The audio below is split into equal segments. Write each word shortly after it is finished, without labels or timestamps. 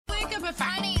a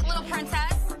funny little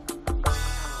princess. Wait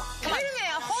a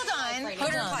minute, hold on.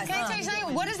 Can I tell you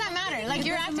something? What does that matter? Like,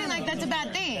 you're acting like that's a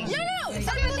bad thing. No.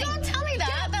 Some people don't tell me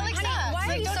that. That like sucks. Why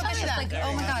are you don't so tell me vicious? that. Like,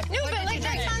 oh my God. No, but like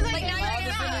that sounds like now you're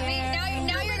gonna offend me.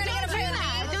 Now you're gonna get offended.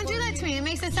 Don't do that to me. It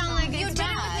makes it sound like You it's did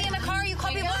it with bad. me in the car. You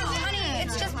called me honey.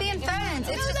 It's just being friends.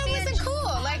 It's just that being wasn't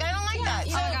cool. Like, I don't like that.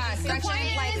 Oh my God,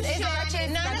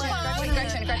 Gretchen. No, I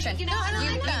don't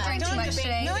like that. drank too much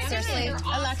today. No, I Seriously. didn't.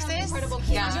 Alexis?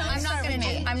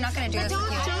 Yeah, I'm not gonna do this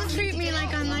with you. Don't treat me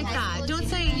like I'm like that. Don't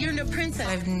say you're a princess.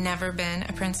 I've never been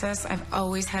a princess. I've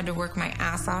always had to work my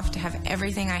ass off to have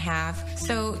everything I have.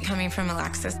 So coming from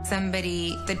Alexis,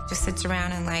 somebody that just sits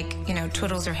around and like, you know,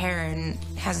 twiddles her hair and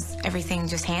has everything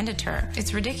just handed to her.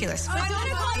 It's ridiculous. I'm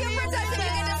gonna call you a princess if you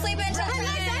get to sleep until I'm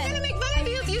not gonna make fun of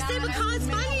you if you say because it's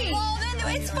funny. Well,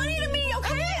 then it's funny to me,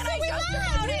 okay? And I joked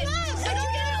about it. But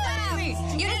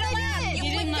you didn't laugh. You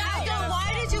didn't laugh. You didn't laugh.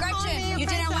 Why did you call me Gretchen, a you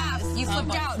didn't laugh. You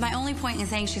flipped out. My only point in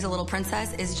saying she's a little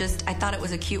princess is just, I thought it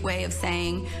was a cute way of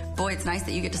saying, boy, it's nice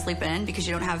that you get to sleep in because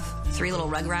you don't have 3 little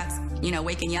rugrats, you know,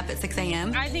 waking you up at 6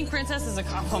 a.m. I think princess is a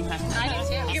compliment. I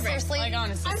do too. Seriously? Like,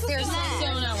 honestly. Seriously. So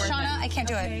not worth Shauna, I can't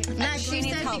do it. Max, she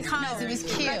said because it was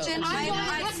cute. Gretchen,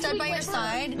 I stood by your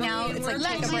side. Now it's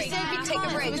like, take a break. Take a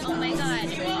break. Oh my God.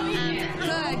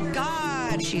 Good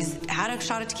God. She's had a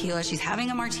shot of tequila. She's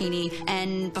having a martini.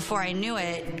 And before I knew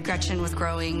it, Gretchen was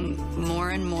growing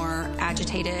more and more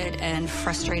agitated and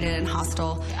frustrated and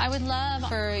hostile. I would love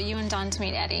for you and Don to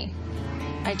meet Eddie.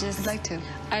 I'd like to.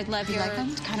 I'd love your like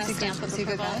him? kind of Is he stamp good? of Is he a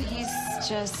good approval. guy? He's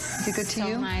just Is he good to so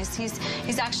you? nice.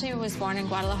 He's actually was born in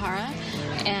Guadalajara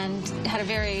and had a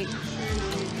very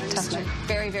Tough life.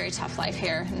 very, very tough life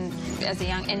here and as a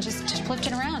young, and just flipped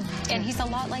it around. And he's a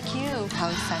lot like you. How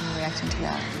is Simon reacting to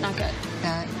that? Not good.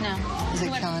 No. Is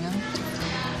it killing him?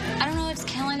 I don't know if it's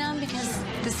killing him because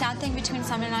the sad thing between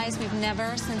Simon and I is we've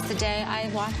never, since the day I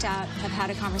walked out, have had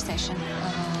a conversation.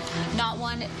 Not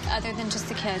one other than just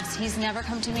the kids. He's never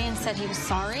come to me and said he was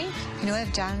sorry. You know what?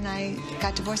 If John and I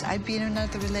got divorced, I'd be in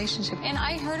another relationship. And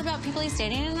I heard about people he's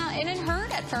dating, and it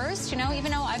hurt at first, you know,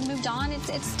 even though I've moved on,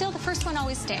 it's still the first one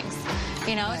always stings.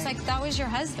 You know, It's like, that was your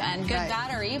husband, good,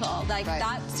 bad, or evil. Like,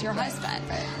 that's your husband.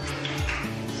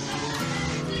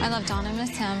 I love Don, I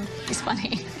miss him. He's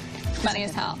funny. Funny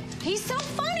as hell. He's so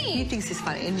funny. He thinks he's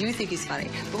funny, and you think he's funny.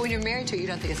 But when you're married to it, you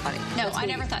don't think it's funny. No, I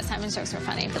never thought Simon's jokes were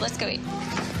funny, but let's go eat.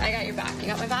 I got your back. You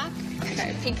got my back? I got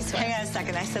your pinky sweat. Hang on a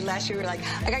second. I said last year, you were like,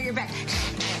 I got your back.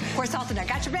 Pour salt in there.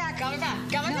 Got your back. Got my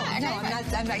back. Got my back.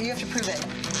 No, I'm not. You have to prove it.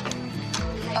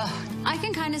 I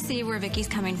can kind of see where Vicky's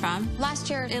coming from.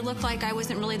 Last year, it looked like I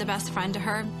wasn't really the best friend to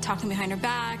her, talking behind her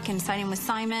back and siding with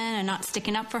Simon and not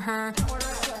sticking up for her.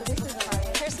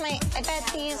 Here's my, I bet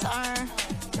these are...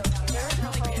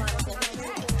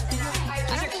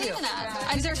 I don't believe in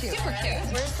that. These are super cute.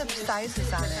 Where's the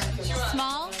sizes on it?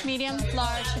 Small, medium,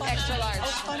 large, extra large.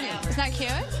 Oh, funny. Isn't that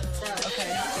cute?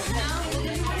 Okay.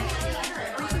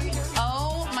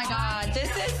 Oh my God,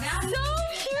 this is so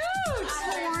cute.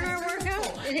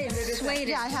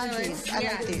 Yeah, I have these. I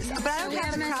like these. But I don't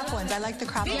have the crop ones. I like the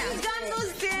crop ones. He's done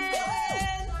those days.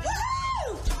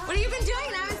 What have you been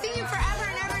doing? I haven't seen you forever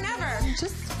and ever and ever.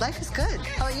 Just, life is good.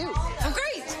 How about you? I'm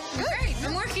great. Good. Great.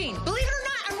 I'm working. Believe it or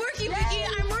not, I'm working, Vicky.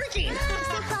 I'm working. I'm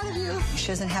so proud of you. She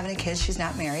doesn't have any kids. She's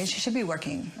not married. She should be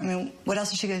working. I mean, what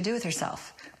else is she going to do with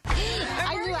herself? I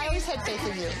knew. I always had faith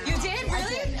in you. You did? Really?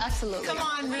 I did. Absolutely. Come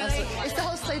on, really? Absolutely. It's the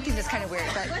whole slave thing that's kind of weird,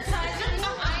 but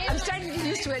I'm starting to get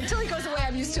used to it. Until he goes away,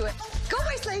 I'm used to it. Go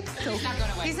away, slave. No.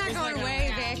 He's not going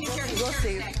away, Vic. We'll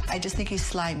see. I just think he's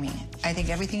slimy. I think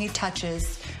everything he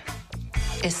touches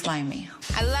is slimy.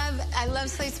 I love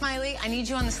Slade Smiley. I need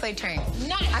you on the Slade train.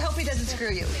 I hope he doesn't screw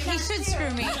you. He should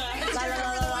screw me.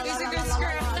 He's a good screw.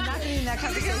 I'm not getting in that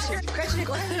conversation. Gretchen,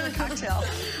 go ahead and have a cocktail.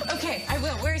 Okay, I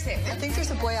will. Where is it? I think there's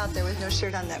a boy out there with no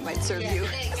shirt on that might serve you.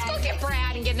 Let's go get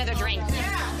Brad and get another drink.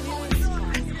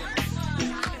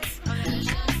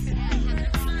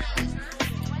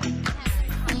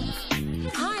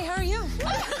 Hi, how are you?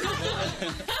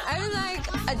 I would like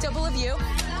a double of you.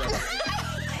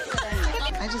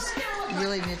 I just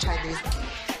really need to try these.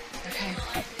 Okay.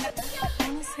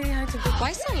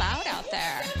 Why so loud out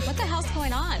there? What the hell's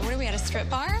going on? What are we at a strip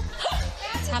bar?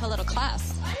 Let's have a little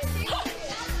class.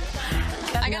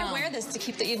 I gotta wear this to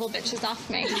keep the evil bitches off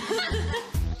me.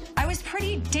 I was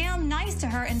pretty damn nice to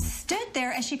her and stood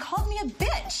there as she called me a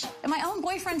bitch at my own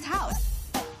boyfriend's house.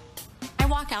 I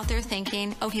walk out there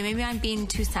thinking, okay, maybe I'm being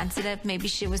too sensitive. Maybe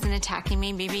she wasn't attacking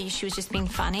me. Maybe she was just being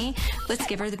funny. Let's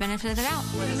give her the benefit of the doubt.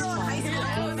 Cute on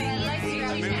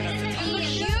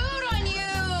you.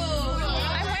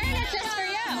 I'm wearing it just for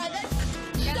you.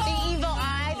 The evil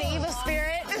eye, the evil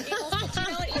spirit.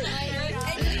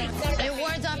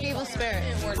 spirit.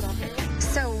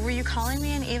 So were you calling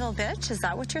me an evil bitch? Is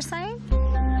that what you're saying?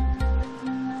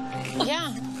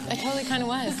 Yeah, I totally kind of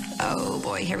was. Oh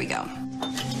boy, here we go.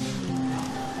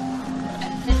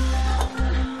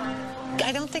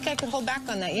 I don't think I could hold back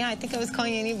on that. Yeah, I think I was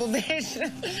calling you an evil bitch.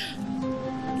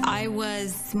 I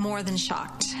was more than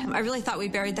shocked. I really thought we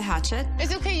buried the hatchet.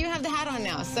 It's okay, you have the hat on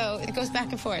now, so it goes back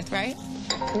and forth, right?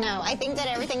 No, I think that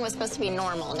everything was supposed to be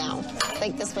normal now.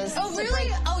 Like this was... Oh,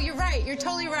 really? Oh, you're right. You're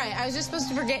totally right. I was just supposed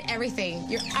to forget everything.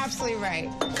 You're absolutely right.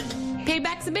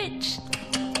 Payback's a bitch.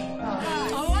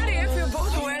 Oh, what if you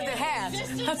both wear the hat?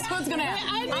 That's what's gonna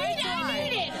happen. I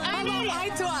need it. I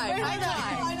try.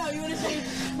 I know, you wanna say...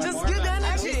 Just good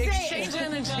energy, exchange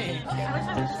energy.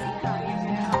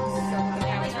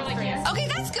 Okay,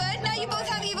 that's good. Now you both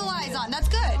have evil eyes on. That's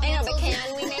good. I know, but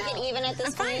can we make it even at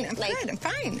this point? I'm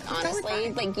fine. Honestly,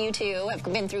 Totally fine. like you two have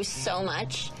been through so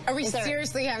much. Are we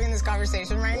seriously having this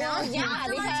conversation right now? Yeah,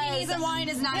 For martinis and wine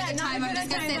is not a good time. I'm just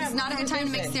gonna say it's not a good time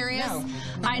to make serious. No.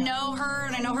 I know her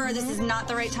and I know her. This is not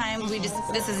the right time.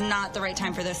 This is not the right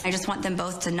time for this. I just want them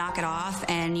both to knock it off,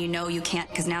 and you know you can't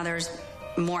because now there's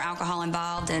more alcohol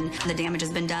involved and the damage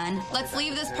has been done. Let's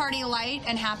leave this party light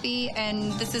and happy,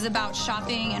 and this is about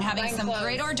shopping and having some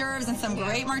great hors d'oeuvres and some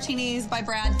great martinis by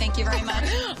Brad. Thank you very much.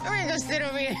 I'm gonna go sit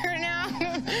over here now.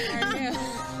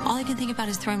 All I can think about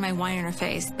is throwing my wine in her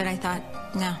face, but I thought,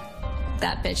 no,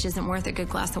 that bitch isn't worth a good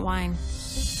glass of wine.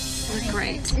 You're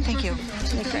great. Thank you.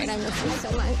 You're great. I miss you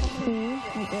so much.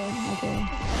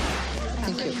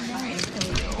 Thank you.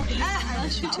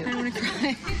 I don't want to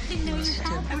cry.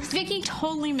 Vicky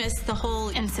totally missed the whole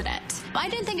incident. I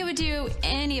didn't think it would do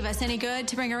any of us any good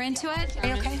to bring her into it. Are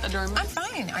you okay? I'm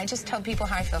fine. I just tell people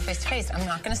how I feel face to face. I'm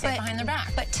not going to say it behind their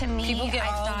back. But to me, People get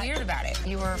I all thought weird about it.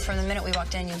 you were, from the minute we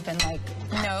walked in, you've been like,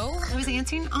 No, I was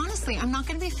answering honestly. I'm not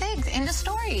going to be fake. End of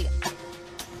story.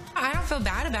 I don't feel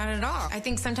bad about it at all. I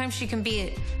think sometimes she can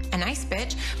be a nice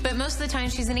bitch, but most of the time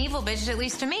she's an evil bitch, at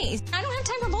least to me. I don't have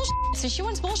time for bullshit. So she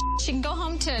wants bullshit. She can go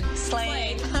home to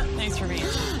Slade. Thanks for being here.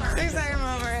 Looks like I'm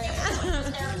over it.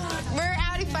 We're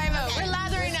Audi 5-0. We're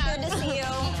lathering up. Good to see you.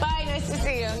 Bye, nice to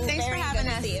see you. Thanks for having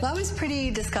us. Well, I was pretty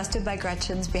disgusted by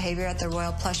Gretchen's behavior at the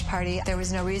Royal Plush Party. There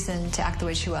was no reason to act the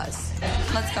way she was.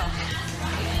 Let's go.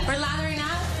 We're lathering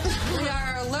up. We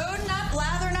are loading up,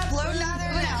 lathering up, loading up.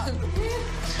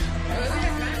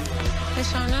 Is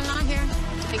Shauna not here?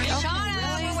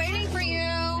 Shauna, we're waiting for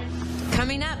you.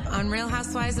 Coming up on Real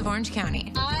Housewives of Orange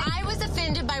County. I was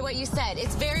offended by what you said.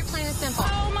 It's very plain and simple.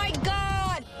 Oh my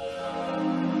God.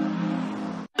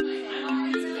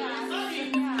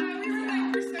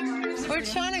 Where'd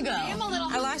Shauna go?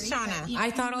 I lost Shauna. I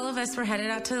thought all of us were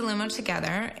headed out to the limo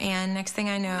together, and next thing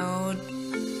I know,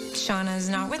 Shauna's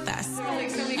not with us.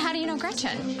 How do you know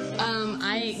Gretchen?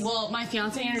 Well, my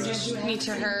fiance introduced me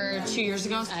to her 2 years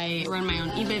ago. I run my own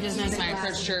eBay business, and I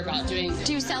approached her about doing...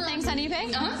 Do you sell things on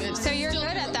eBay? Uh-huh. So you're good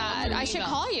at that. I should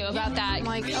call you about that. I'm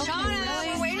like, okay, Shauna,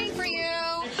 really? we're waiting for you.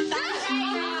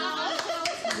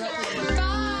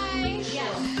 Bye.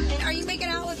 And are you making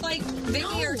out with like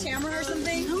Vicky or Tamra or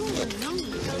something?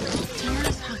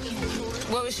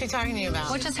 What was she talking to you about?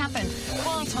 What just happened?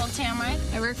 Well, I told Tamra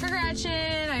I work for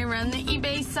Gretchen. I run the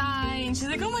eBay site. And she's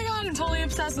like, oh my God, I'm totally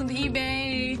obsessed with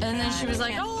eBay. And then she was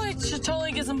like, oh, I should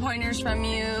totally get some pointers from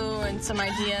you and some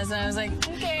ideas. And I was like,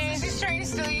 okay. She's trying to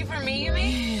steal you from me, you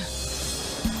mean?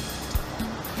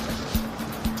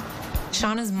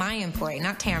 Shauna's my employee,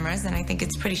 not Tamra's, and I think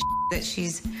it's pretty that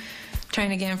she's trying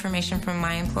to get information from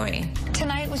my employee.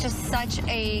 Tonight was just such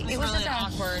a, it was really just a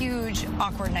awkward. huge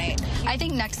awkward night. I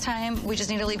think next time we just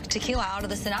need to leave tequila out of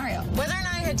the scenario. Whether or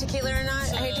not I had tequila or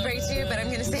not, I hate to break it to you, but I'm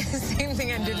going to say the same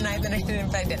thing I did tonight that I did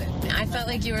if I didn't. I felt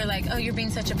like you were like, oh, you're being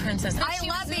such a princess. I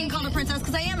love being called a princess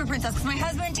because I am a princess because my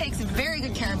husband takes very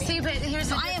good care of me. See, but here's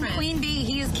the So I am difference. queen bee,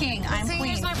 he is king. I'm See,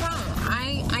 queen. here's my problem.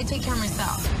 I take care of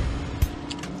myself.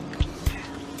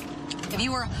 If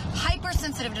you were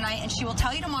hypersensitive tonight, and she will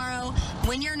tell you tomorrow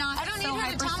when you're not I don't so need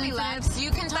her to tell me, hypersensitive. Lex.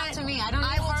 You can talk to me. I don't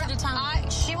need her to tell me.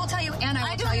 She will tell you, and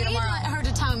I will tell you don't tomorrow. need her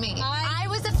to tell me. I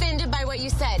was offended by what you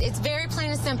said. It's very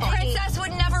plain and simple. Princess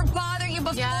would never bother you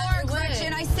before, Yeah, it would.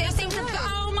 Gretchen. I say things about,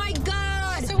 oh my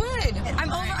God. Yes, it would.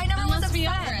 I'm over. I never was Let's be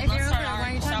over upset. it.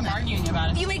 Let's stop arguing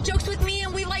about it. You make jokes with me,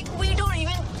 and we don't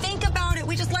even think about it.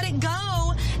 We just let it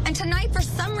go. And tonight, for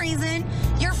some reason,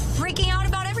 you're freaking out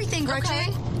about everything, Gretchen.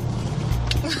 Okay.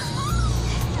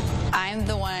 I'm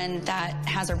the one that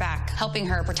has her back, helping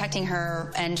her, protecting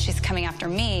her, and she's coming after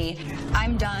me.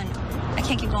 I'm done. I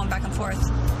can't keep going back and forth.